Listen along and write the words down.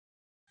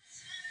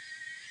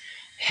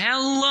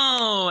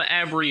Hello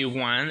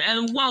everyone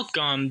and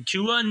welcome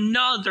to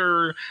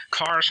another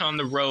Cars on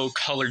the Road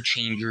color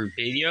changer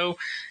video.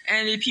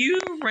 And if you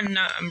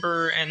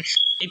remember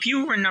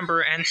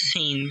and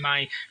seen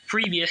my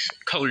previous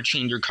color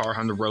changer Car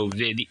on the Road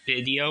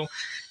video,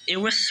 it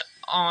was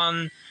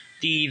on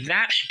the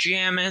That's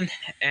Jammin'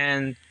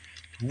 and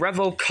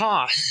Revo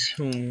Cost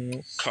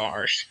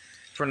cars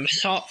from the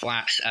Salt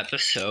Flats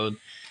episode.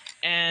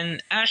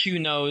 And as you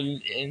know,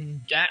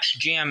 That's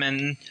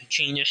Jammin'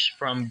 changes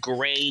from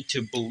gray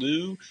to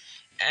blue,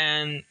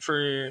 and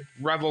for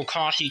Rebel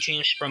Cost, he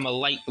changed from a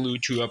light blue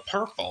to a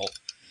purple.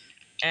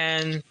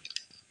 And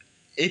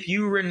if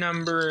you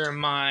remember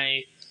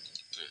my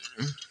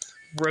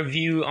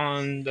review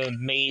on the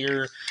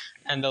Mater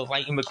and the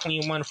Lightning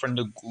McQueen one from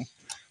the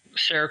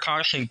Sarah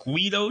Connors and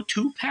Guido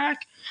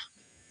 2-pack,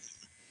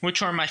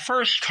 which are my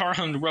first Car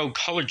on the Road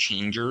color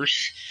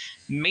changers,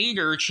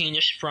 Mater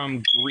changes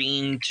from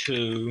green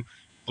to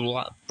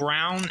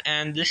brown,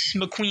 and this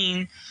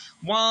McQueen,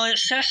 well, it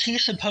says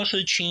he's supposed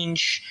to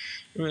change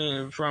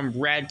from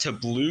red to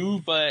blue,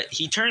 but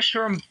he turns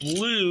from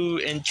blue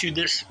into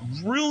this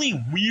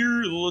really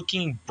weird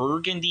looking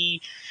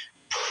burgundy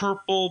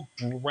purple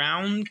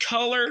brown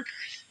color,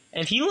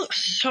 and he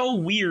looks so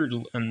weird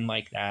and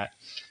like that.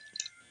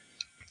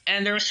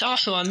 And there's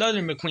also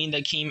another McQueen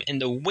that came in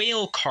the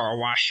Whale Car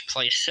Wash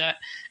playset,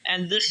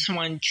 and this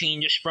one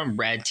changes from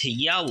red to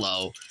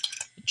yellow,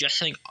 just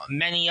like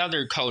many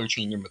other color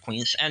changer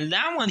McQueens. And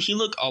that one, he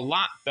looked a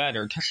lot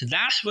better, because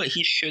that's what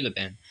he should have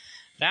been.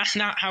 That's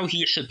not how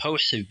he's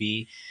supposed to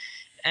be.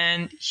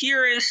 And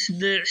here is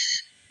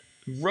this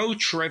Road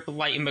Trip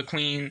Lightning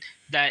McQueen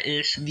that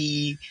is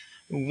the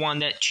one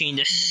that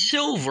changes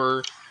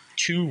silver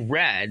to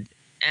red,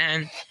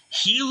 and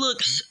he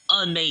looks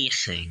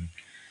amazing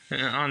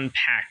on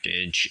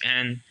package.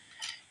 And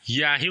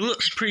yeah, he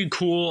looks pretty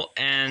cool.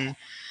 And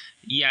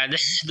yeah,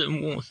 this is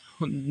the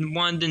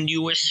one of the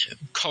newest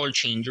color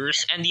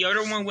changers, and the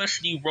other one was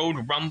the Road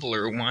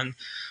Rumbler one,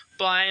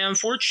 but I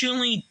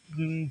unfortunately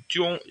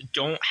don't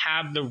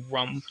have the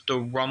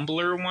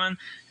Rumbler one.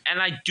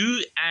 And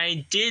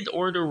I did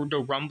order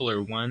the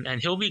Rumbler one, and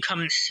he'll be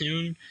coming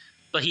soon,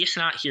 but he's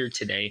not here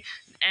today.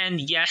 And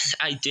yes,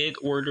 I did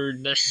order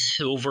the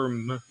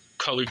silver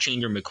color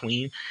changer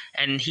McQueen,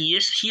 and he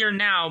is here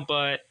now,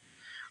 but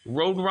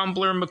Road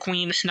Rumbler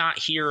McQueen is not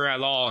here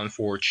at all,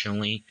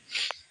 unfortunately.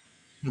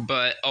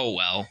 But oh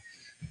well.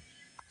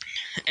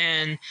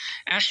 And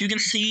as you can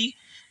see,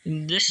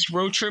 this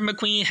Road Trip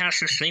McQueen has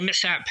the same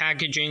exact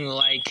packaging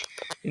like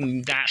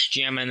That's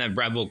Jammin' and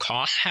Rebel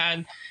Cost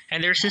had,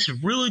 and there's this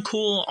really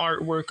cool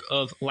artwork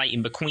of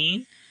Lightning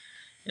McQueen,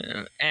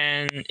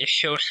 and it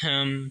shows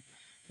him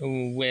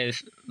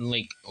with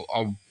like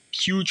a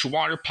huge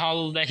water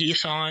polo that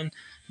he's on,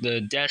 the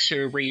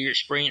desert radiator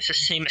spray. It's the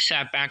same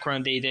exact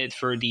background they did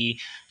for the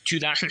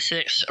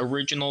 2006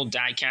 original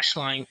diecast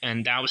line,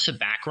 and that was the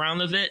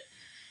background of it.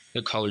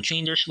 The color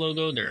changers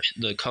logo, there's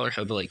the colors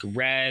of like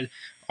red,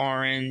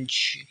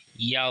 orange,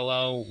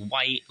 yellow,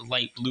 white,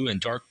 light blue,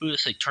 and dark blue.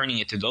 It's like turning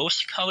into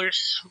those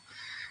colors.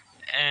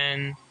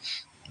 And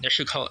there's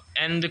the color,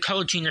 and the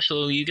color changers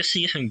logo, you can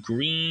see some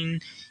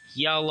green,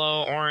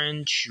 yellow,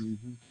 orange,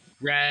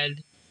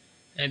 red,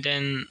 and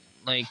then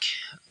like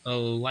a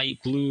light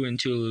blue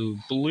into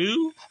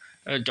blue,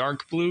 a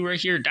dark blue right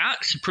here.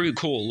 That's a pretty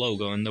cool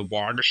logo, and the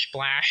water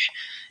splash,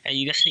 and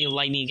you can see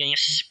lightning getting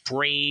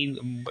sprayed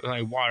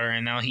by water,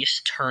 and now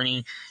he's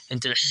turning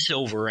into the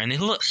silver, and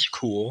it looks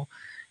cool.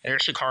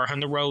 There's the Car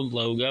on the Road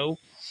logo,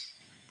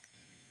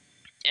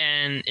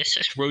 and it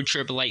says Road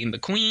Trip Lightning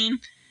McQueen,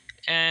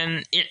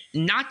 and it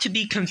not to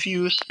be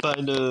confused by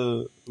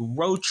the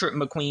Road Trip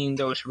McQueen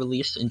that was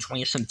released in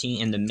 2017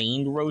 in the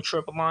main Road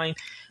Trip line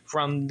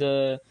from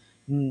the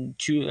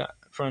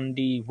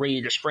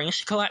Radiator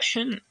Springs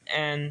collection.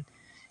 And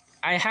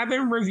I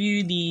haven't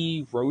reviewed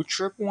the Road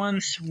Trip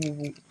ones,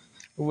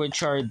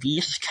 which are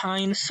these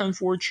kinds,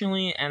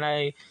 unfortunately,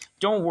 and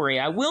don't worry,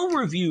 I will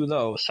review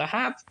those. I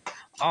have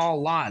a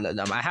lot of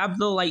them. I have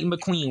the Lightning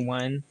McQueen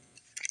one,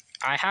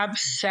 I have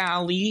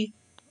Sally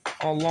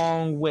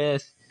along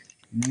with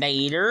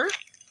Mater,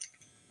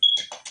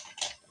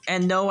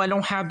 and no, I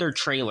don't have their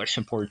trailers,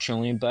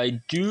 unfortunately, but I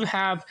do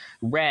have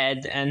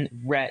Red and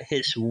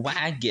his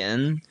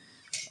wagon.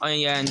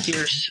 And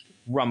here's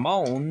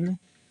Ramon.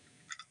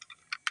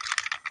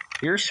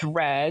 Here's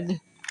Red.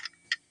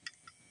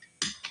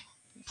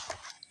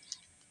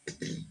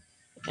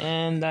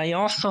 And I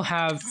also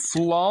have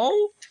Flo.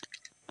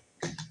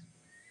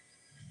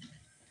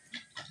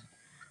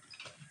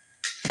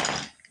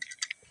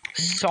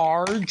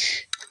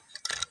 Sarge.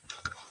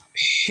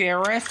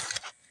 Sheriff.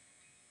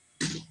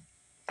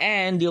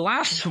 And the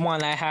last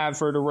one I have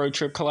for the Road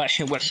Trip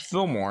collection was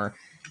Fillmore.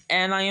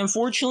 And I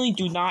unfortunately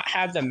do not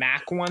have the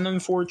Mac one,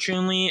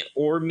 unfortunately,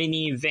 or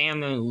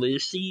Minivan and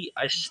Lizzie.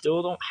 I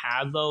still don't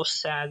have those,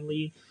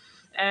 sadly.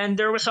 And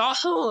there was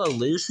also a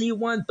Lizzie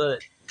one,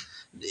 but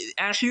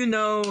as you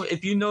know,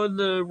 if you know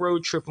the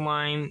Road Trip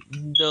line,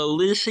 the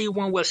Lizzie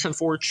one was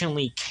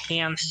unfortunately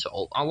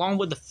canceled, along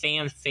with the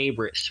fan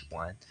favorites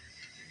one.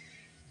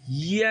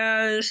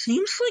 Yeah, it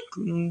seems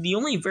like the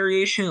only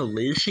variation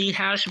Lizzie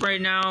has right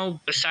now,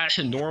 besides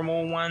the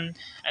normal one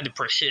and the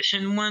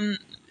precision one,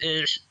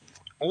 is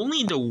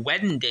only the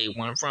wedding day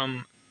one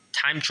from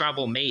Time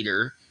Travel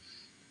Mater.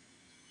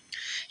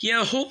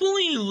 Yeah,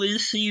 hopefully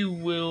Lizzie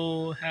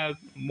will have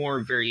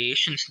more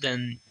variations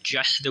than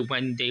just the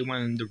wedding day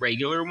one and the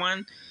regular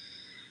one.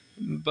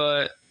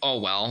 But, oh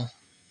well.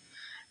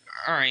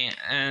 Alright,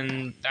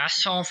 and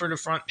that's all for the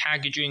front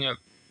packaging of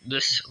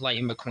this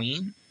Lightning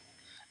McQueen.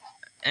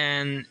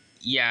 And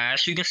yeah,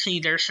 as you can see,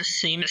 there's the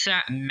same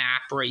exact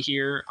map right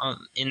here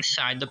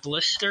inside the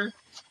blister.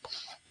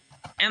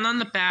 And on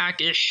the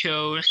back, it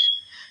shows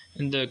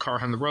the Car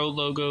on the Road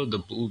logo,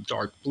 the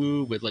dark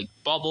blue with like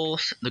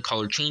bubbles, the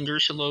color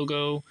changers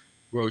logo,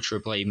 Road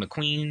Trip Lightning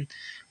McQueen,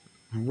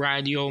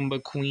 Radio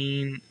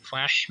McQueen,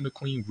 Flash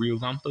McQueen, Real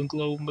Lump and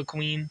Glow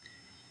McQueen,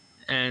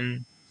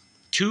 and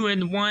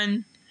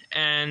 2-in-1.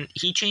 And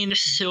he changed the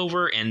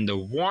silver in the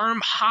warm,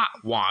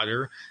 hot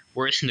water,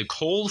 whereas in the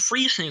cold,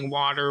 freezing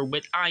water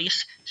with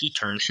ice, he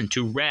turns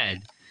into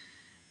red.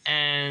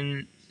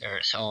 And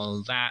there's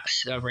all that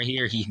stuff right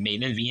here. He's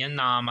made in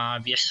Vietnam,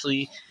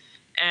 obviously.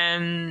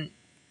 And,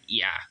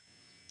 yeah.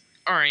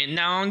 Alright,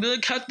 now I'm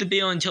going to cut the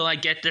bill until I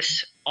get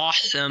this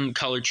awesome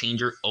color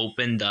changer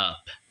opened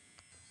up.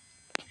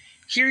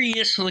 Here he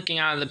is looking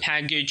out of the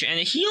package,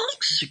 and he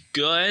looks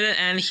good,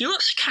 and he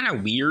looks kind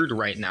of weird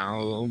right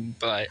now,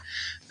 but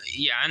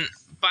yeah. And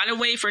by the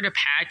way, for the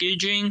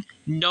packaging,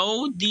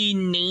 no, the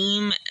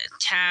name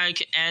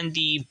tag and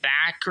the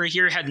back right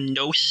here had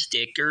no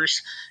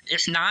stickers.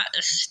 It's not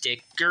a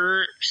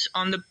stickers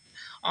on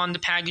the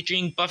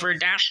packaging, but for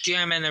Dash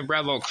Jam and the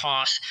Rebel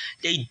Cost,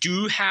 they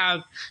do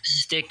have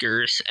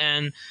stickers.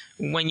 And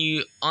when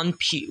you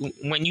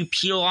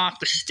peel off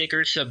the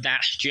stickers of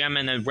Dash Jam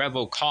and the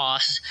Rebel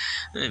Cost,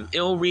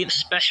 it'll read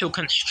special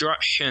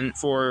construction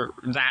for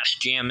Dash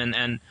Jam,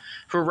 and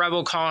for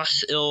Rebel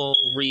Cost, it'll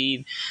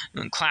read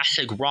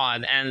Classic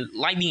Rod. And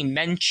Lightning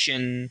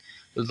mentioned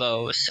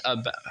those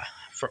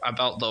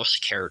about those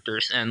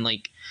characters, and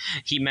like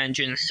he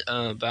mentions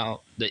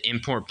about the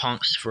import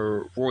punks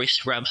for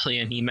Royce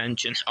Rebsley, and he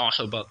mentions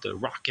also about the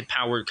rocket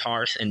powered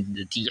cars and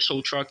the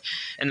diesel truck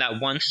in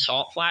that one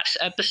Salt Flats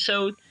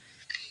episode.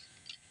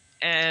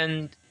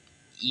 And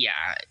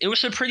yeah, it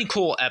was a pretty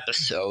cool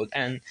episode.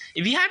 And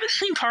if you haven't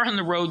seen Car on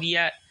the Road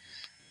yet,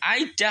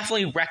 I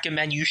definitely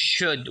recommend you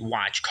should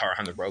watch Car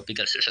on the Road,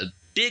 because it's a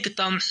big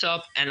thumbs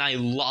up, and I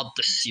love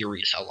the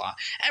series a lot.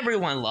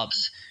 Everyone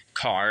loves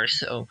Cars,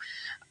 so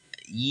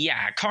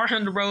yeah, Car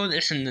on the Road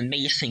is an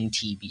amazing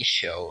TV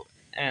show,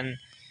 and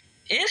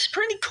it's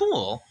pretty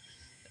cool.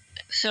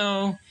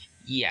 So,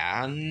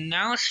 yeah,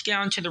 now let's get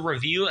on to the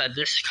review of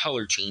this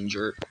color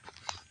changer.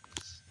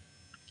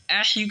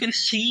 As you can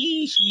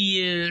see,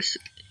 he has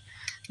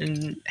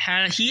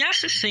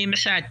the same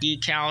exact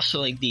decals, so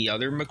like the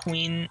other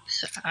McQueens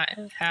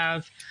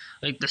have,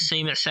 like the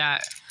same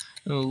exact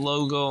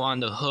logo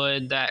on the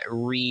hood that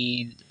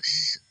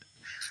reads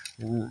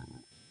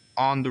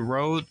On the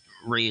Road.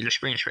 Radiator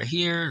Springs right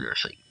here.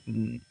 There's like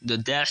the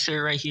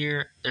desert right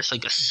here. There's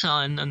like a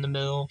sun in the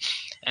middle,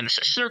 and it's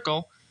a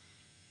circle.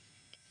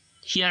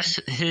 He has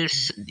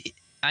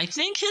I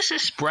think his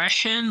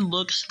expression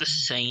looks the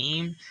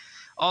same,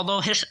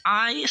 although his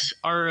eyes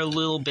are a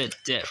little bit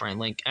different.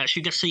 Like as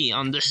you can see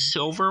on the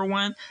silver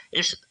one,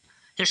 his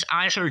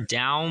eyes are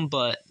down,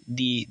 but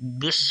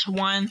this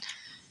one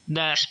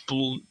that's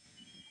blue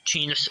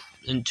changes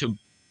into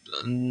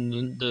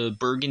the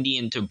burgundy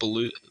into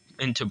blue,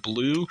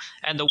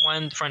 and the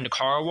one from the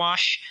car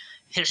wash,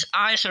 his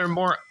eyes are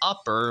more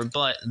upper,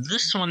 but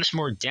this one is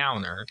more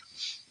downer.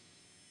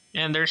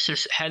 And there's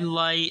his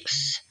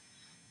headlights,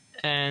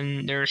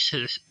 and there's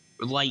his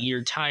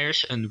Lightyear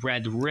tires and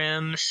red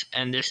rims,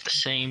 and there's the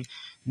same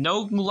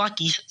no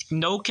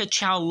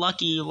Ka-Chow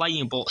Lucky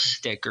lightning bolt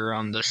sticker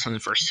on this one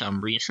for some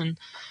reason,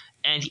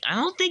 and I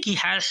don't think he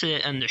has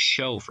it in the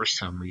show for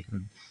some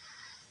reason.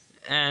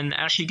 And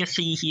as you can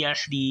see, he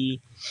has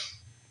the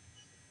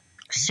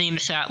same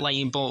exact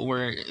lightning bolt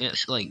where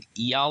it's like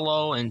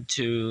yellow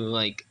into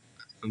like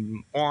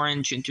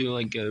orange into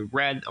like a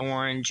red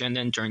orange, and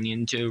then turning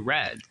into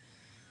red.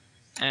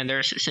 And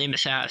there's the same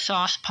exact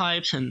exhaust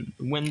pipes and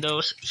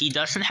windows. He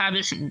doesn't have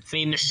his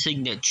famous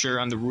signature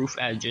on the roof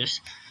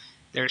edges.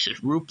 There's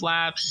his roof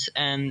flaps,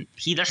 and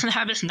he doesn't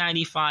have his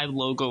 95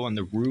 logo on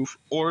the roof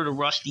or the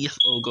Rusty's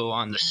logo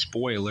on the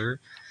spoiler.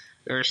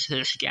 There's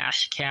his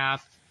gas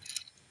cap,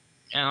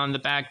 and on the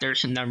back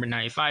there's a number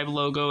 95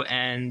 logo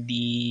and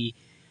the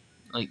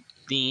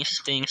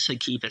these things to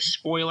keep his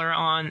spoiler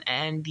on,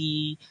 and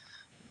the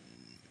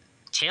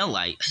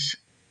taillights.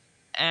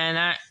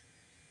 And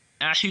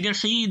as you can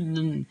see,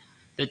 the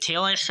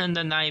taillights and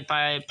the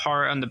 95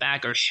 part on the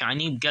back are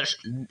shiny because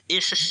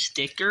it's a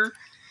sticker.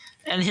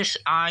 And his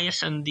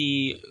eyes and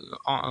the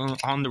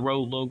on the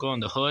road logo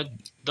on the hood,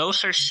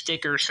 those are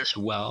stickers as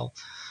well.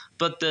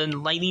 But the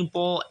lightning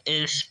bolt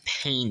is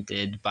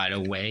painted, by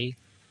the way.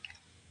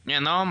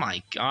 And oh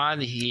my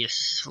god, he is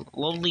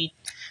slowly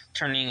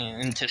turning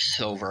into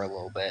silver a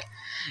little bit.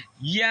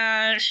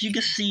 Yeah, as you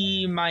can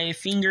see, my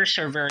fingers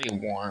are very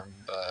warm,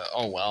 but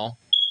oh well.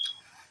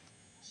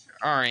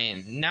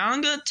 Alright, now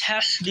I'm gonna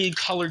test the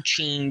color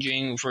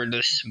changing for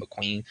this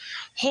McQueen.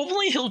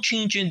 Hopefully he'll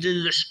change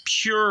into this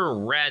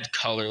pure red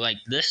color like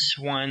this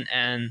one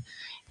and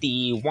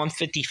the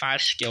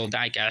 155 scale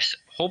diecast.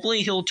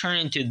 Hopefully he'll turn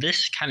into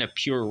this kind of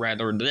pure red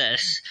or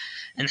this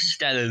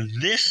instead of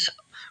this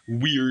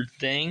weird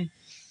thing.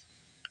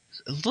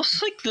 It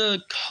looks like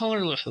the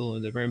color looks a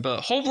little different,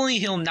 but hopefully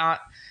he'll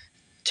not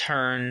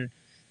turn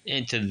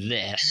into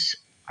this.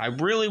 I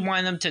really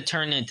want him to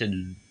turn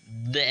into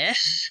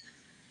this.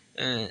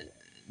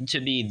 To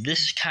be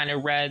this kind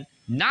of red,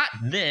 not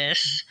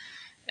this.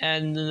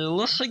 And it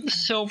looks like the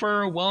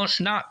silver, well, it's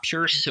not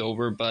pure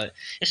silver, but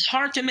it's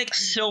hard to make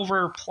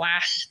silver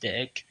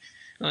plastic.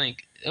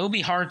 Like, it'll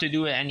be hard to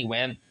do it anyway.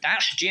 And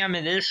that's jam,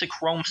 it is a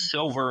chrome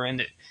silver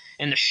in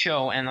the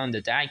show and on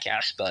the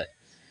diecast, but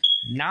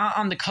not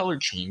on the color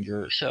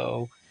changer.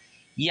 So,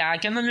 yeah, I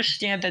can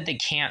understand that they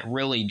can't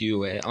really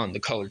do it on the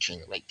color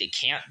changer. Like, they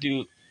can't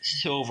do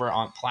silver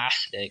on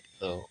plastic.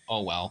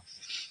 Oh well.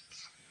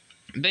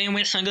 But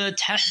anyways, I'm gonna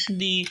test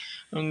the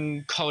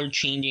color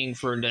changing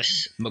for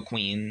this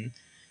McQueen.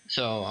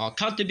 So I'll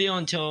cut the video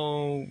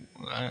until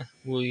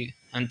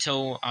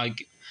I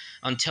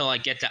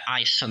get the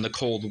ice on the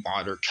cold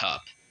water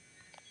cup.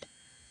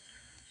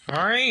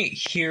 Alright,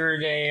 here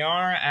they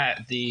are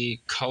at the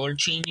color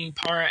changing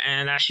part,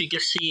 and as you can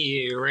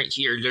see right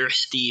here,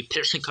 there's the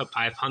Piston Cup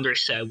 500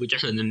 set, which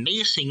is an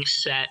amazing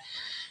set.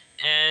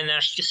 And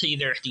as you can see,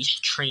 there's these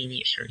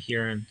trainees right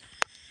here, and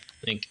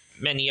like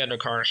many other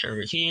cars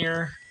over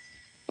here,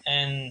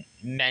 and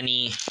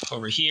many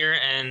over here,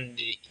 and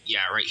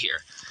yeah, right here.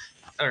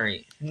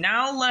 Alright,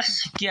 now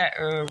let's get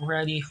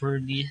ready for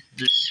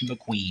this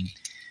McQueen.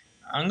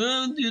 I'm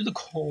gonna do the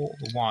cold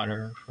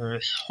water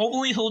first.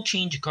 Hopefully he'll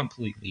change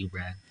completely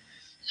red.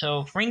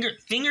 So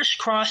fingers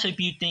crossed if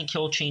you think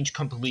he'll change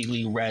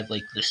completely red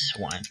like this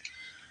one.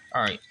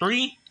 Alright,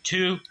 3,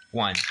 2,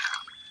 1.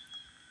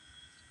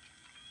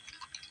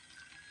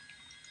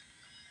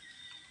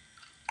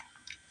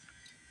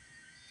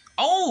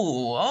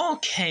 Oh,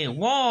 okay,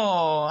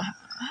 whoa.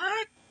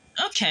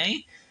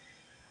 Okay.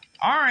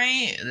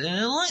 Alright,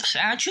 it looks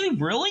actually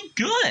really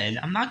good.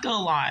 I'm not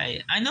gonna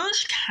lie. I know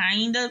it's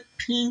kind of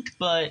pink,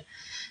 but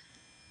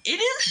it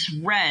is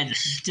red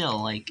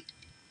still. Like,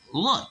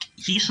 look,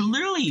 he's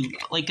literally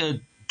like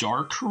a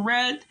dark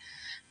red.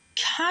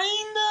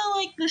 Kinda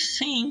like the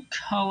same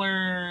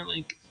color.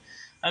 Like,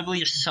 I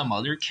believe some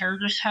other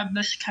characters have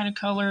this kind of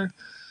color.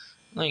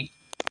 Like,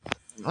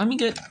 let me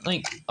get,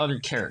 like, other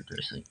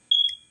characters. Like,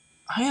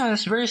 oh yeah,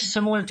 it's very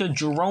similar to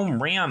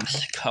Jerome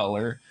Ram's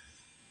color.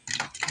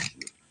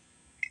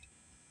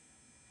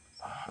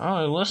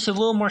 Oh, it looks a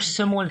little more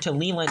similar to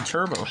Leland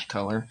Turbo's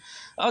color.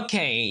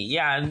 Okay,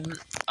 yeah,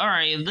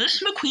 alright,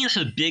 this McQueen is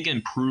a big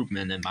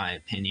improvement in my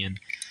opinion.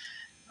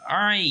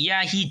 Alright,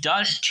 yeah, he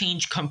does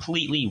change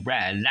completely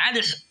red. That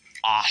is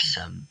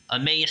awesome.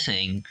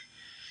 Amazing.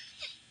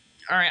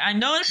 Alright, I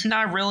know it's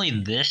not really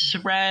this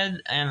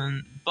red,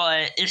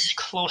 but it's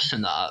close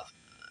enough.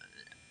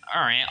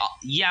 Alright,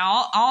 yeah,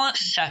 I'll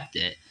accept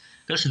it.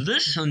 Because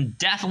this one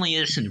definitely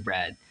isn't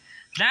red.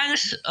 That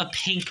is a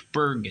pink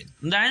burgundy.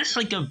 That is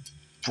like a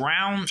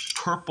brown,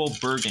 purple,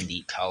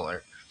 burgundy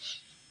color.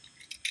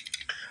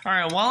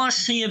 Alright, well, let's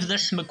see if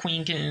this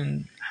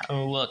McQueen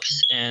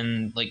looks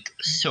in, like,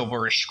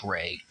 silverish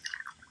gray.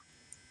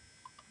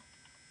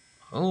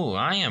 Oh,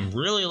 I am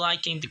really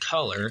liking the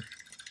color.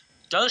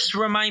 Does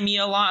remind me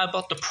a lot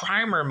about the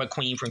primer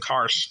McQueen from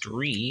Cars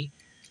 3.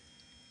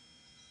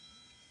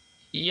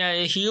 Yeah,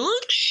 he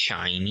looks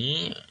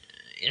shiny.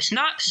 It's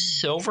not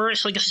silver,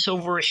 it's like a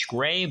silverish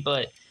gray,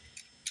 but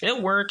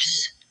it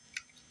works.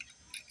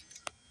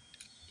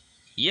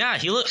 Yeah,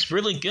 he looks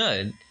really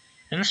good.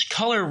 And this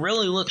color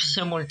really looks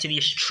similar to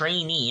these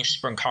trainees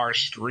from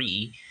Cars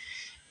 3.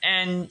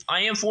 And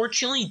I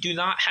unfortunately do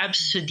not have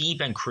Sadiq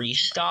and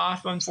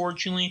Kristoff,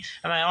 unfortunately.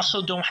 And I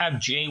also don't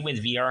have Jay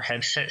with VR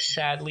headset,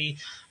 sadly.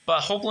 But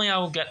hopefully I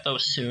will get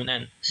those soon.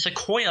 And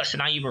Sequoia's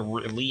not even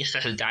released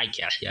as a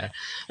diecast yet.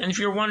 And if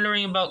you're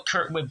wondering about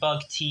Kurt with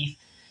bug teeth,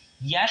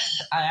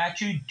 yes, I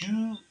actually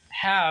do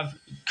have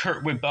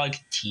Kurt with bug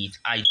teeth.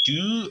 I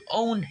do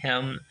own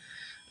him.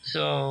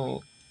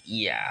 So,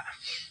 yeah.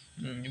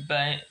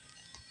 But,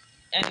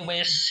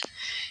 anyways,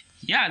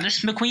 yeah,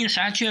 this McQueen is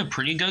actually a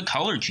pretty good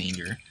color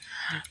changer.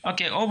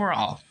 Okay,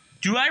 overall,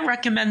 do I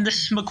recommend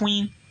this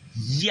McQueen?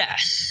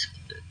 Yes.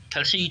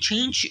 Because he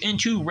changed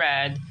into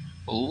red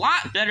a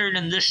lot better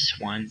than this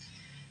one.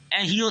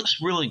 And he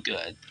looks really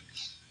good.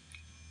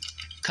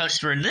 Because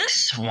for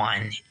this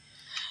one,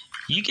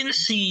 you can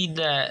see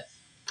that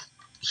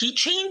he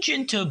changed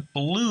into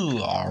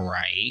blue,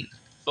 alright.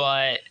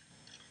 But,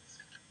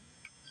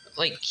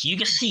 like, you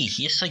can see,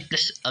 he's like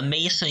this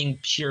amazing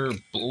pure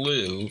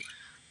blue.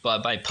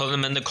 But by putting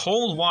him in the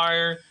cold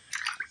wire,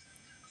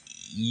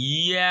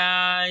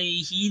 yeah,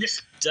 he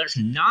just does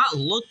not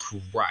look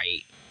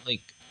right.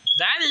 Like,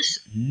 that is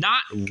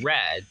not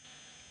red.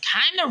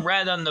 Kind of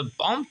red on the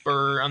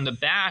bumper on the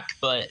back,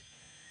 but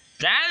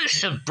that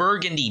is a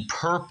burgundy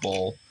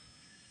purple.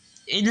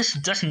 It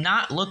just does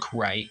not look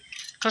right.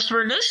 Because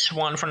for this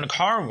one from the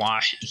car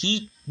wash,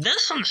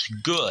 this one's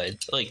good.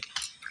 Like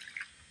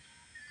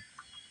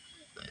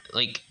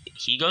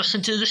he goes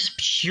into this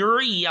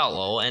pure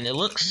yellow, and it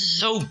looks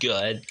so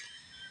good.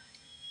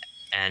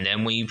 And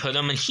then when you put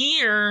them in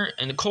here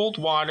in the cold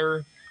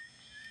water,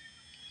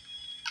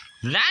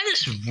 that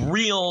is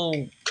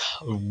real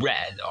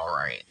red. All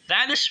right,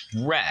 that is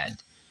red.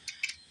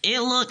 It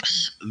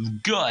looks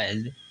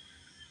good.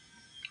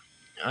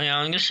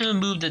 I'm just going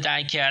to move the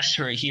die-cast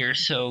right here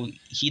so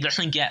he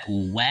doesn't get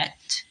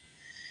wet.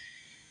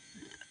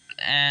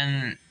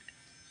 And,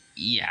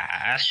 yeah,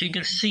 as you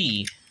can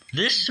see,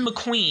 this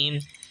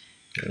McQueen,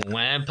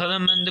 when I put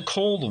him in the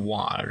cold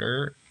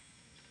water,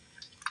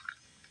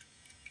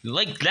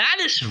 like, that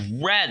is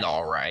red,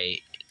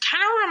 alright.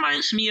 Kind of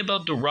reminds me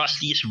about the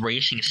Rusty's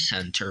Racing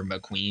Center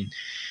McQueen.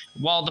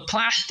 Well, the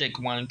plastic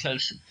one,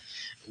 because,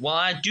 well,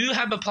 I do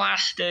have a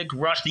plastic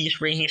Rusty's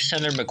Racing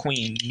Center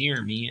McQueen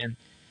near me, and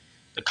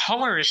the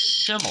color is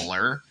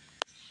similar,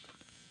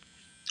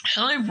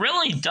 so it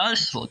really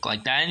does look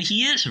like that, and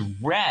he is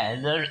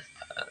red,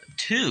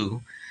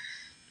 too.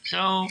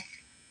 So,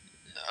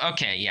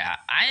 okay, yeah,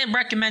 I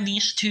recommend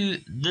these two.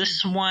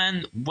 This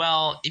one,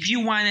 well, if you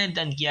want it,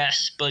 then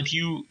yes, but if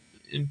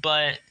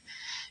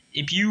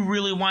you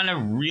really want a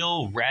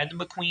real red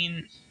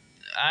McQueen,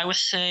 I would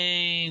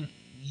say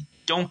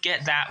don't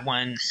get that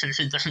one, since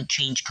it doesn't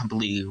change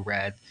completely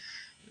red.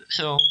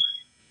 So,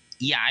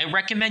 yeah, I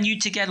recommend you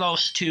to get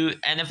those two.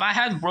 And if I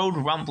had Road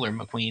Rumbler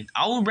McQueen,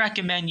 I would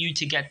recommend you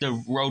to get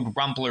the Road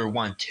Rumbler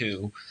one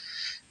too.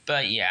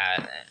 But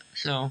yeah,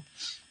 so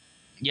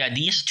yeah,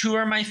 these two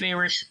are my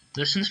favorites.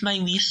 This is my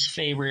least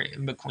favorite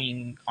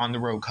McQueen on the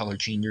road color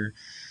changer.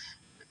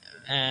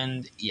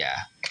 And yeah.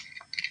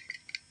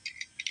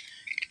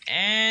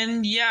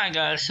 And yeah,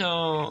 guys,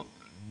 so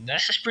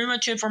that's just pretty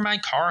much it for my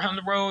car on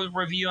the road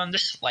review on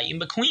this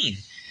Lightning McQueen.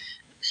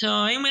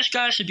 So anyways,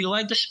 guys, if you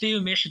like this video,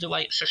 make sure to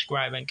like,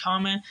 subscribe, and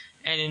comment.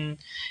 And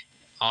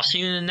I'll see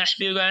you in the next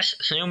video, guys.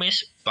 So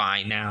anyways,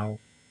 bye now.